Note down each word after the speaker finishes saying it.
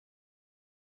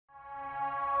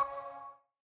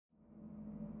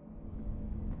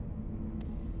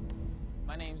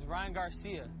Ryan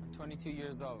Garcia. I'm 22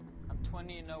 years old. I'm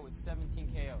 20-0 with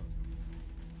 17 KOs.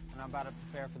 And I'm about to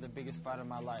prepare for the biggest fight of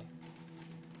my life.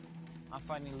 I'm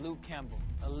fighting Luke Campbell,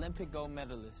 Olympic gold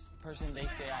medalist, person they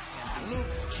say I can't beat. Luke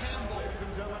Campbell. Ladies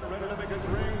and gentlemen, ready to make his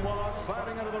ring walk,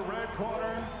 fighting out of the red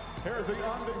corner. Here's the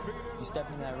undefeated. You step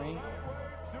in that ring,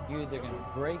 you're either going to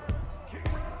break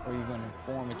or you're going to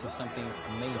form into something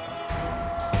amazing.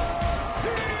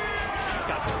 He's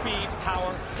got speed,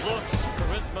 power, looks,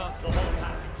 charisma, the whole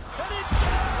package. And he's down!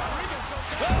 Rodriguez goes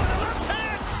down! Oh, the left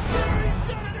hand!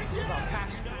 He's done it again! It's about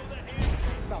passion.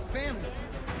 It's about family.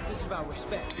 This is about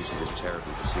respect. This is a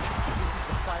terrible decision. This is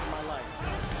the fight of my life.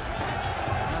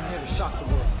 And I'm here to shock the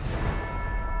world.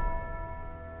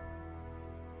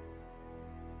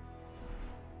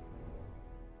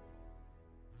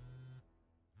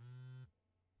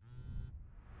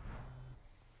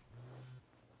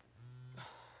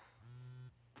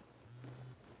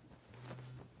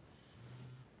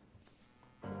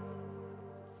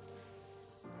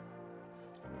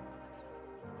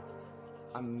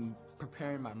 I'm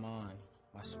preparing my mind,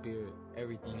 my spirit,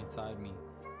 everything inside me.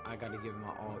 I gotta give my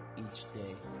all each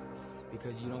day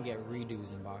because you don't get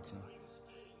redos in boxing.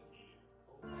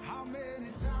 How many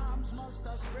times must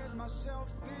I spread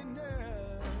myself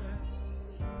thinner?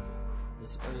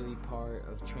 This early part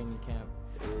of training camp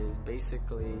is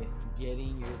basically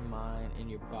getting your mind and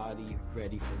your body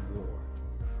ready for war.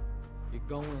 You're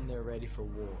going there ready for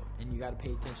war, and you gotta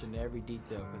pay attention to every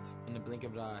detail because in the blink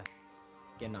of an eye,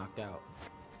 get knocked out.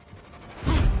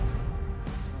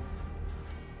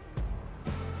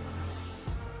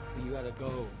 You gotta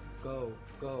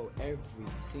go every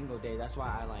single day. That's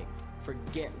why I like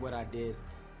forget what I did,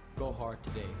 go hard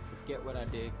today. Forget what I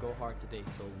did, go hard today.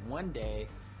 So one day,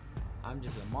 I'm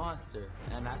just a monster,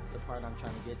 and that's the part I'm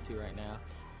trying to get to right now.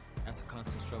 That's a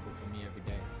constant struggle for me every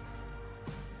day.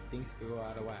 Things could go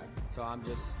out of whack. So I'm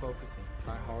just focusing.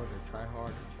 Try harder, try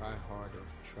harder, try harder,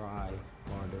 try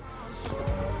harder.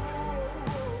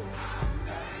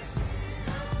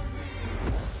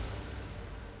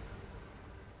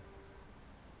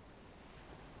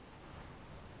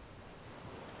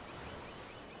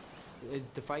 As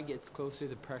the fight gets closer,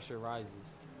 the pressure rises.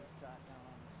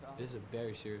 This is a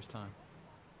very serious time.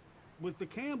 With the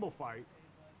Campbell fight,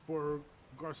 for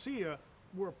Garcia,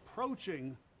 we're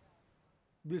approaching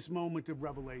this moment of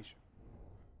revelation.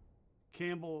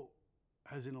 Campbell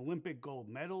has an Olympic gold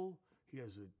medal, he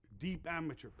has a deep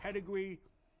amateur pedigree,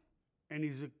 and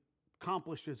he's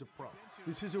accomplished as a pro.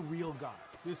 This is a real guy.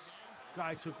 This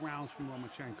guy took rounds from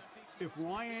Lomachenko. If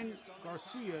Ryan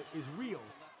Garcia is real,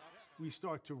 we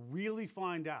start to really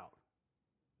find out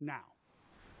now.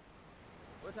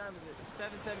 What time is it?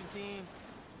 7:17.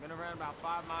 Gonna run about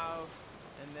 5 miles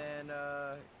and then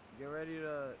get ready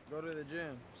to go to the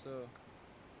gym. So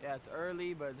yeah, it's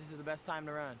early, but this is the best time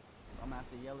to run. I'm gonna have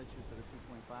to yell at you for the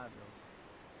 2.5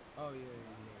 though. Oh yeah.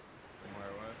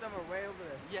 Somewhere what? Somewhere way over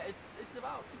there. Yeah, it's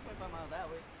about 2.5 miles that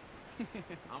way.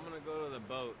 I'm gonna go to the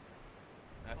boat.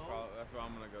 That's where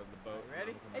I'm gonna go to the boat.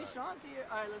 Ready? Hey, Sean's here.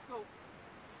 All right, let's go.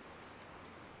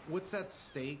 What's at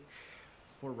stake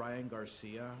for Ryan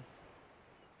Garcia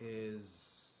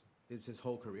is his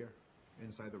whole career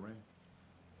inside the ring.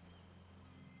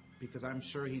 Because I'm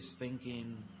sure he's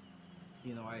thinking,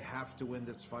 you know, I have to win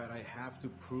this fight. I have to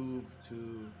prove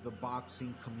to the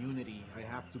boxing community. I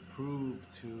have to prove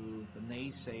to the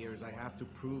naysayers. I have to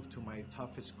prove to my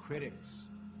toughest critics.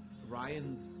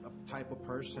 Ryan's a type of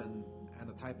person and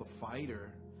a type of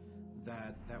fighter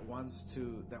that wants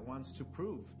to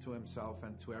prove to himself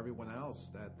and to everyone else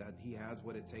that he has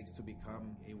what it takes to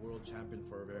become a world champion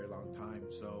for a very long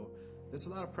time. So there's a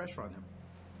lot of pressure on him.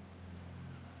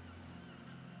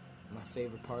 My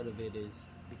favorite part of it is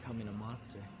becoming a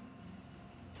monster.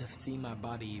 To see my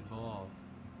body evolve,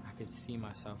 I could see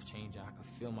myself changing. I could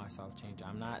feel myself changing.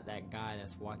 I'm not that guy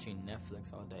that's watching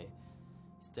Netflix all day.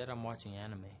 Instead, I'm watching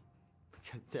anime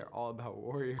because they're all about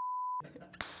warrior.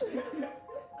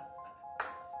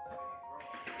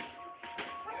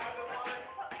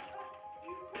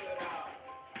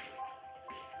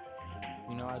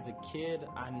 You know, as a kid,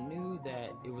 I knew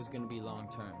that it was going to be long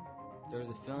term. There was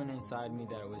a feeling inside me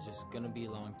that it was just going to be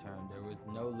long term. There was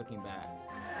no looking back.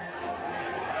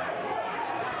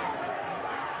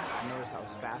 I noticed I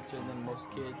was faster than most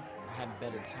kids. I had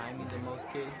better timing than most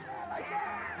kids.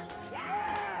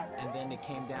 And then it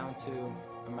came down to,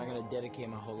 am I going to dedicate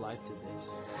my whole life to this?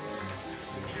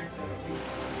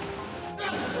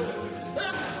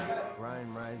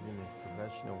 Ryan rise in his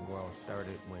professional world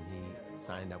started when he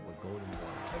signed up with Golden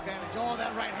Boy. Advantage, all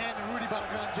that right hand, and Rudy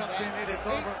Balagan jumps in. It is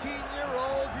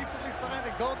 18-year-old, recently signed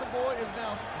to Golden Boy, is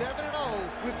now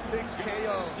 7-0 with 6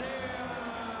 KOs.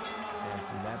 And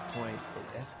From that point, it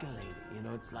escalated. You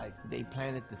know, it's like they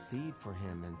planted the seed for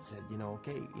him and said, you know,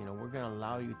 okay, you know, we're going to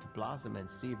allow you to blossom and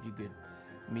see if you could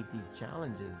meet these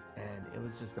challenges. And it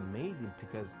was just amazing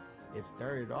because it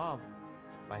started off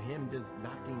by him just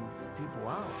knocking people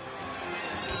out.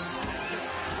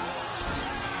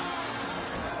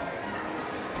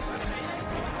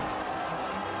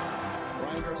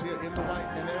 Ryan Garcia in the white,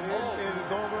 and there it is. It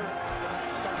is over.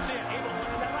 Garcia able to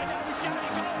win that right now. Down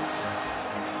he goes.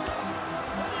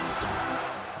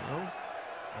 You know?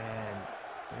 And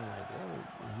they're like, oh,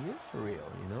 he is for real,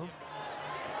 you know?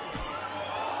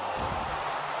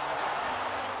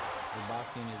 The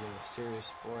boxing is a serious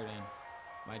sport, and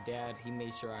my dad, he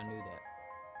made sure I knew that.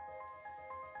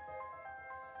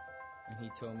 And he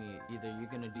told me, either you're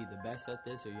going to be the best at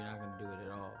this or you're not going to do it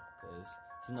at all. Because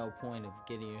there's no point of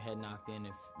getting your head knocked in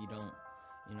if you don't,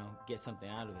 you know, get something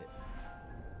out of it.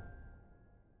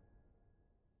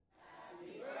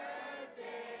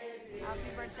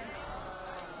 Happy birthday.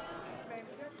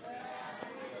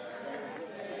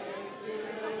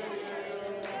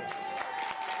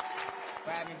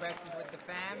 We're having breakfast with the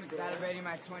fam, celebrating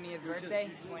my 20th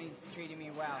birthday. 20's treating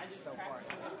me well so far.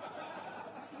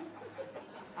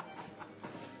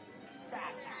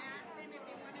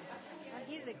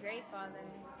 He's a great father.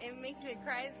 It makes me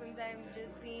cry sometimes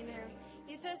just seeing him.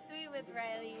 He's so sweet with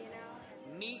Riley, you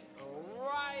know. Meet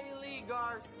Riley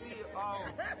Garcia. Oh,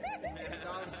 he's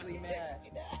obviously mad.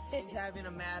 She's having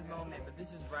a mad moment, but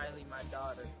this is Riley, my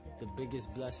daughter. The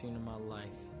biggest blessing in my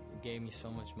life. It gave me so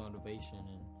much motivation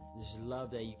and just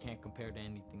love that you can't compare to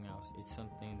anything else. It's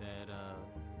something that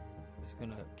is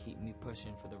going to keep me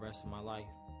pushing for the rest of my life.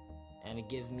 And it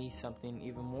gives me something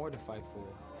even more to fight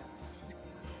for.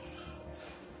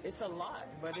 It's a lot,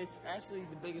 but it's actually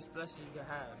the biggest blessing you can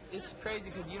have. It's crazy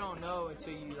because you don't know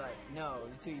until you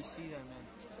until you see them. And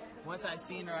once I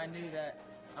seen her, I knew that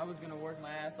I was gonna work my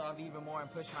ass off even more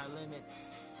and push my limit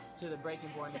to the breaking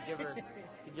point to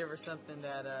give her something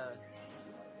that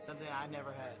something I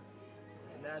never had.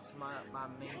 And that's my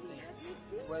main thing.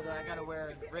 Whether I gotta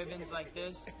wear ribbons like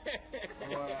this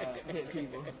or hit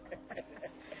people.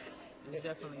 It's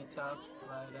definitely tough,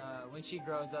 but when she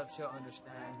grows up, she'll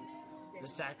understand the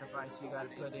sacrifice you got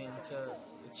to put in to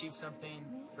achieve something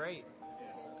great.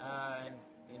 And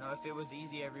you know, if it was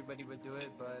easy, everybody would do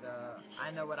it, but I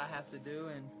know what I have to do,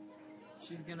 and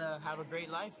she's gonna have a great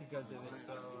life because of it,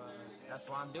 so that's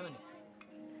why I'm doing it.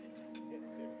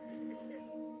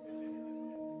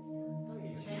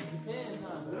 You changed the pin,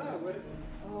 huh?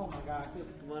 Oh my gosh.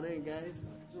 Come on in, guys. It's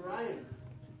Ryan.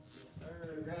 Yes,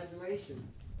 sir.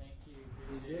 Congratulations. Thank you.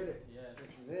 You did it. Yeah,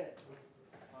 This is it.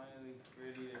 finally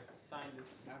ready to sign this.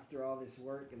 After all this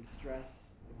work and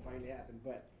stress, it finally happened.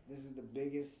 But this is the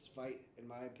biggest fight, in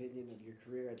my opinion, of your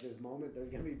career at this moment. There's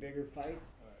going to be bigger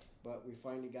fights, but we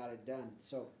finally got it done.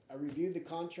 So I reviewed the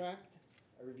contract.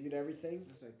 I reviewed everything.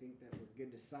 So I think that we're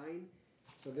good to sign.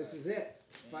 So this is it.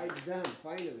 Fight's done,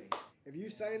 finally. If you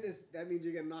sign this, that means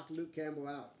you're going to knock Luke Campbell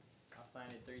out. I'll sign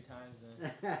it 3 times then.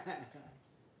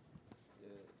 Let's do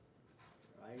it.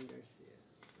 Ryan Garcia.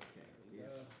 Okay. There you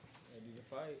go. Ready to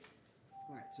fight.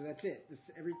 All right, so that's it.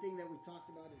 Everything that we talked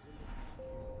about is in this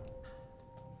contract.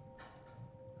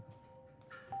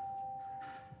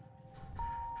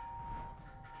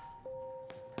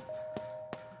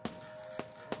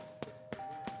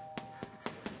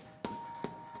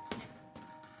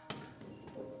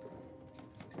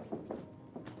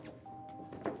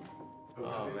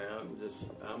 Oh man,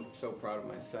 I'm so proud of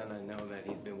my son. I know that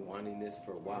he's been wanting this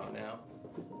for a while now.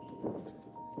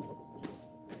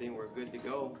 I think we're good to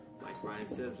go. Like Ryan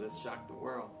says, let's shock the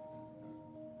world.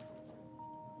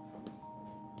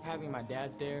 Having my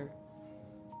dad there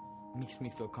makes me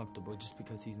feel comfortable just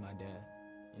because he's my dad.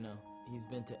 You know, he's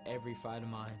been to every fight of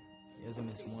mine. He hasn't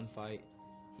missed one fight.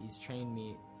 He's trained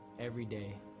me every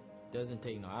day. Doesn't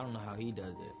take I don't know how he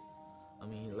does it. I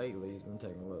mean, lately he's been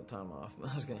taking a little time off.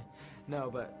 I was gonna,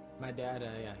 no, but my dad,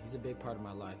 yeah, he's a big part of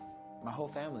my life. My whole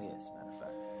family is, matter of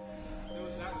fact. It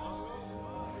was that long ago.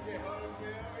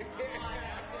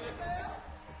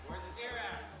 Where's the gear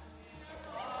at?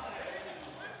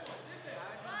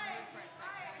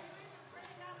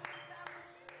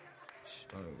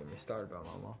 Don't even get me started about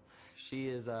my mom. She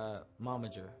is a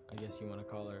momager, I guess you want to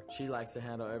call her. She likes to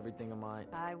handle everything of mine.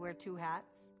 I wear 2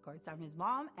 hats. Of course, I'm his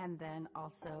mom and then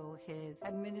also his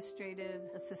administrative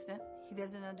assistant. He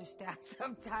doesn't understand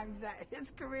sometimes that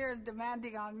his career is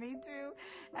demanding on me too.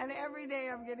 And every day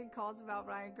I'm getting calls about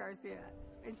Ryan Garcia.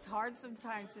 It's hard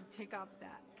sometimes to take off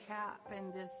that cap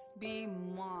and just be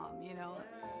mom, you know.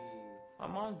 My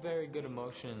mom's very good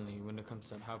emotionally when it comes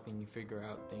to helping you figure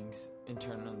out things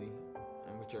internally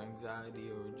and with your anxiety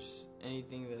or just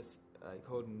anything that's like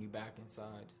holding you back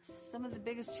inside? Some of the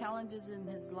biggest challenges in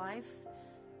his life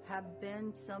have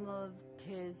been some of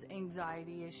his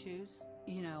anxiety issues.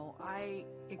 You know, I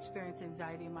experienced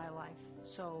anxiety in my life,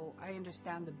 so I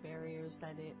understand the barriers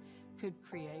that it could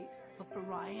create. But for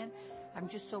Ryan, I'm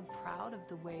just so proud of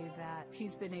the way that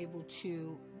he's been able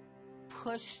to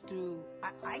push through.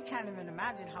 I can't even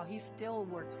imagine how he still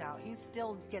works out. He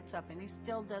still gets up and he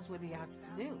still does what he has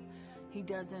to do. He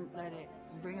doesn't let it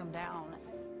bring him down.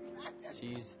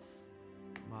 She's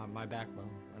my backbone.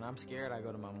 When I'm scared, I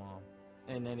go to my mom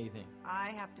in anything. I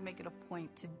have to make it a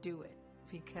point to do it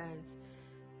because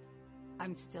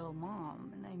I'm still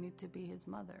mom and I need to be his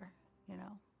mother, you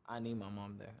know? I need my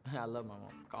mom there. I love my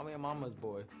mom. Call me a mama's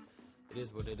boy. It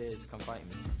is what it is. Come fight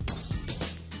me.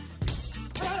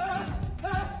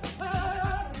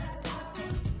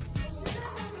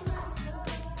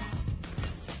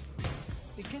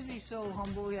 Because he's so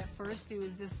humble, at first he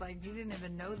was just like, he didn't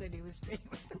even know that he was famous.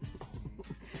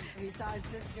 He saw his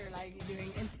sister like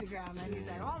doing Instagram and he's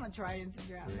like, oh, I'm gonna try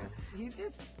Instagram. He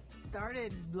just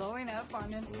started blowing up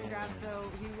on Instagram,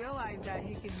 so he realized that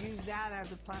he could use that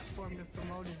as a platform to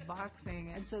promote his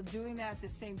boxing. And so doing that at the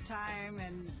same time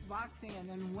and boxing and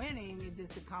then winning, it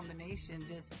just, a combination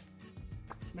just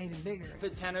made him bigger.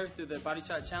 Put Tanner through the body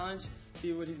shot challenge,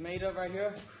 see what he's made of right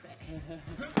here.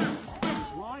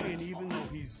 Ryan, even though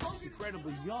he's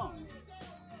incredibly young,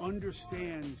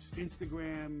 understands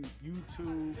Instagram,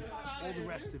 YouTube, all the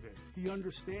rest of it. He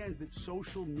understands that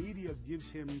social media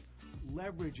gives him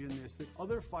leverage in this that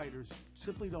other fighters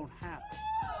simply don't have.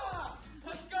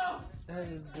 Let's go! That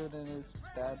is good in its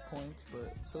bad points,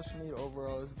 but social media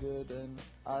overall is good, and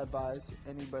I advise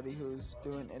anybody who's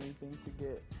doing anything to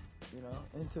get, you know,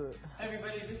 into it.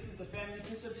 Everybody, this is the family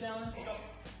push-up challenge. Go.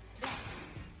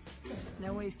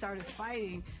 Then when he started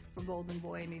fighting for Golden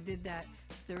Boy and he did that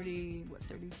 32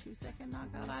 second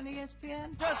knockout on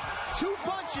ESPN. Just 2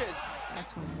 punches.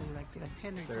 That's when he like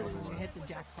Henry told him, you hit the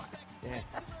jackpot. Yeah,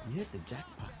 you hit the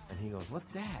jackpot. And he goes,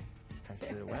 what's that? I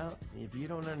said, well, if you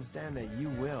don't understand that, you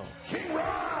will. King Ray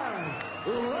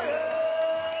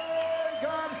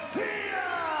Garcia!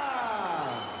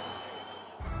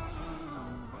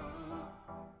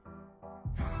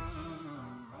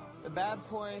 The bad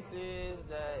points is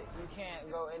that you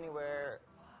can't go anywhere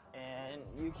and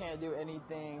you can't do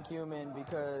anything human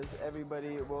because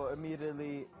everybody will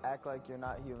immediately act like you're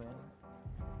not human.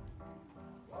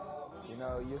 You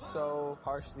know, you're so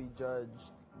harshly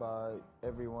judged by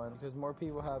everyone because more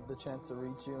people have the chance to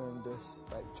reach you and just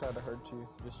like try to hurt you,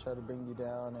 just try to bring you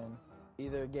down and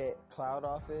either get clout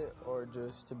off it or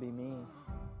just to be mean.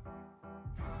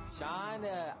 Sean,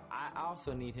 I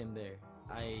also need him there.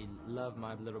 I love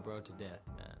my little bro to death,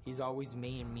 man. He's always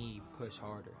made me push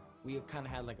harder. We kind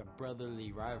of had like a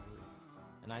brotherly rivalry.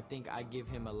 And I think I give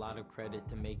him a lot of credit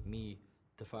to make me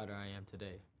the fighter I am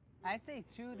today. I say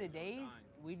 2 of the days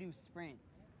we do sprints,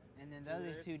 and then the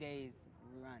other 2 days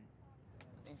we run.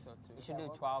 I think so too. We should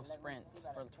do 12 sprints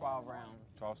for 12 rounds.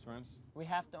 12 sprints? We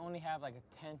have to only have like a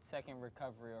 10-second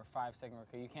recovery or 5-second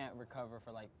recovery. You can't recover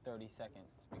for like 30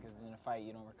 seconds because in a fight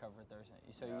you don't recover for 30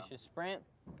 seconds. So you should sprint,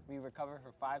 we recover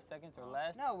for 5 seconds or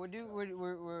less. No,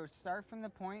 we're start from the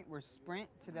point, we're sprint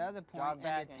to the other point, Jog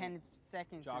back and the 10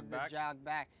 seconds jog is back? the jog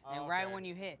back. Oh, and okay. right when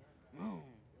you hit,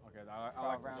 Okay, I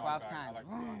like the jog 12 back. times. I like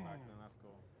the jog back, then that's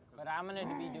cool. But I'm gonna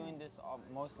be doing this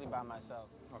mostly by myself.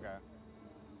 Okay.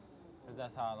 Because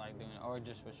that's how I like doing it, or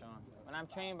just with Sean. When I'm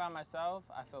training by myself,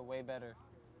 I feel way better.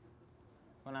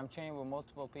 When I'm training with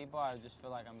multiple people, I just feel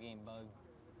like I'm getting bugged.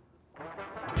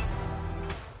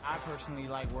 I personally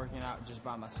like working out just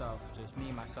by myself, just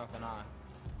me, myself, and I.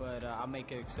 But I'll make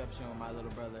an exception with my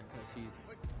little brother, because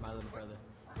he's my little brother.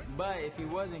 But if he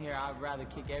wasn't here, I'd rather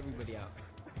kick everybody out.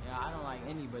 You know, I don't like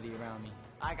anybody around me.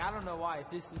 Like, I don't know why,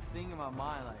 it's just this thing in my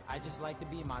mind, like, I just like to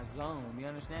be in my zone, you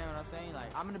understand what I'm saying?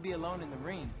 Like, I'm gonna be alone in the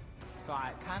ring. So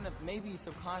I kind of, maybe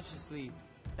subconsciously,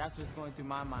 that's what's going through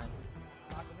my mind.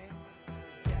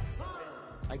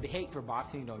 Like, the hate for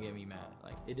boxing don't get me mad.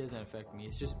 Like, it doesn't affect me.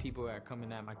 It's just people that are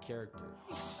coming at my character.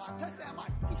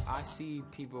 I see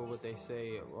people, what they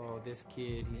say, oh, this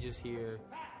kid, he's just here.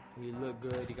 He look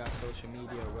good, he got social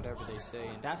media, or whatever they say.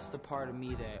 And that's the part of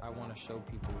me that I want to show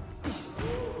people.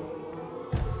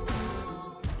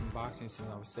 In boxing since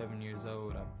I was 7 years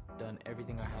old, I've done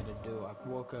everything I had to do. I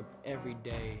woke up every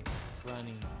day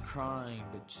running, crying,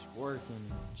 but just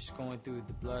working, just going through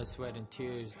the blood, sweat, and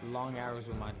tears, long hours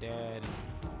with my dad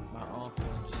and my uncle,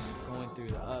 and just going through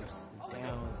the ups, the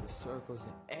downs, the circles,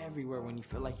 and everywhere when you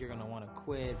feel like you're gonna want to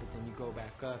quit, but then you go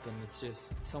back up, and it's just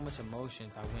so much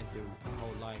emotions I went through my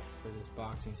whole life for this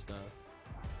boxing stuff.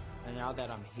 And now that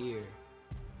I'm here,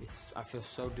 I feel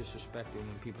so disrespected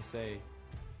when people say,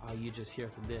 oh, you just here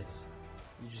for this.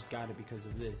 You just got it because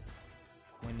of this.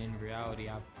 When in reality,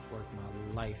 I've worked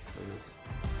my life for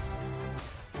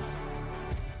this.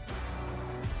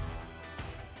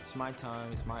 It's my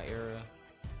time, it's my era.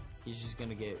 He's just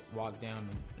gonna get walked down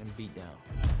and beat down.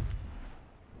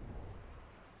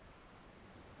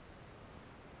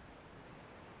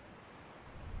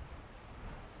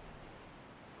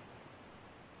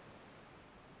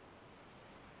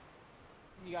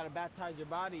 You gotta baptize your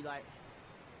body, like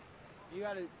you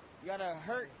gotta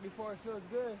hurt before it feels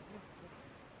good.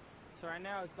 So right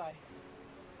now it's like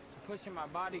I'm pushing my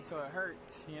body so it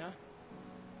hurts, you know?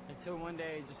 Until one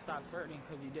day it just stops hurting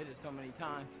because you did it so many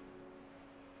times.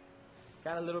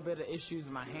 Got a little bit of issues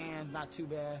with my hands, not too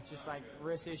bad, just like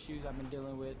wrist issues I've been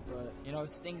dealing with, but you know,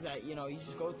 it's things that, you know, you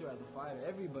just go through as a fighter.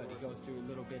 Everybody goes through a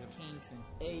little bit of kinks and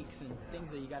aches and things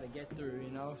that you gotta get through,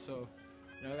 you know? So,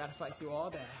 you know, I gotta fight through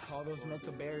all that, all those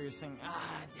mental barriers saying,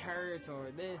 it hurts,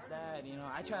 or this, that, you know.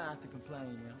 I try not to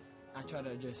complain, you know. I try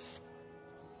to just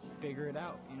figure it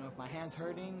out. You know, if my hand's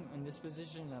hurting in this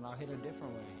position, then I'll hit a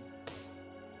different way.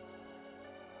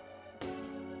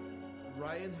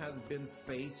 Ryan has been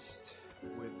faced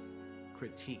with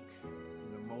critique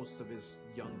most of his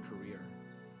young career.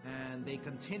 And they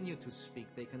continue to speak,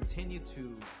 they continue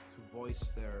to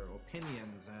voice their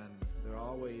opinions, and they're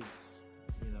always,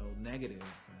 negative,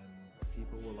 and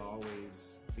people will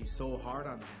always be so hard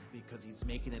on him because he's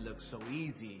making it look so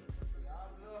easy.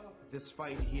 This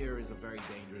fight here is a very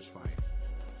dangerous fight.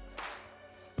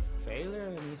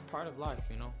 Failure is part of life,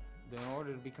 In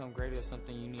order to become great at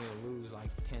something, you need to lose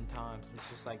like 10 times. It's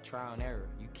just like trial and error.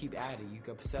 You keep at it. You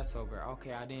obsess over it.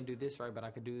 Okay, I didn't do this right, but I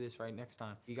could do this right next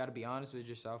time. You got to be honest with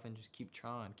yourself and just keep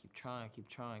trying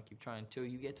until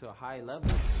you get to a high level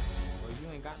where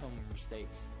you ain't got no more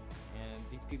mistakes. And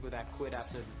these people that quit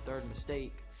after the third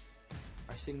mistake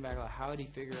are sitting back like, how did he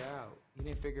figure it out? He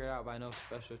didn't figure it out by no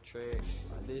special tricks,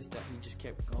 by this, that. He just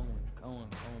kept going.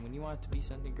 When you want it to be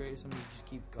something great, you just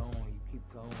keep going. You keep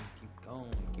going.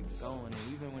 And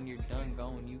even when you're done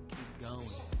going, you keep going.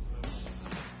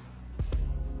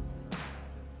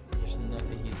 There's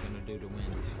nothing he's going to do to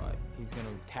win this fight. He's going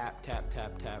to tap,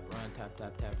 run, tap,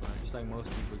 run, just like most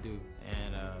people do.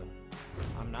 And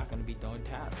I'm not going to be throwing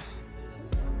taps.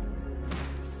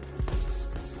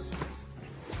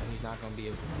 He's not going to be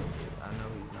able to take it. I know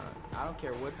he's not. I don't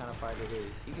care what kind of fight it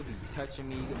is. He could be touching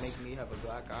me. He could make me have a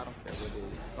black eye. I don't care what it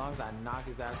is. As long as I knock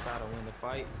his ass out and win the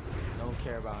fight, I don't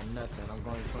care about nothing. I'm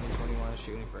going to 2021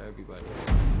 shooting for everybody.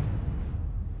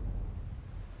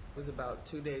 It was about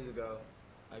 2 days ago.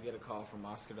 I get a call from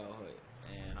Oscar De La Hoya.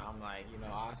 And I'm like,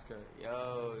 Oscar,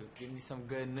 yo, give me some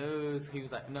good news. He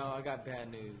was like, no, I got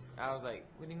bad news. I was like,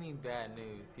 what do you mean bad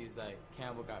news? He was like,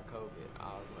 Campbell got COVID.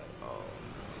 I was like, oh.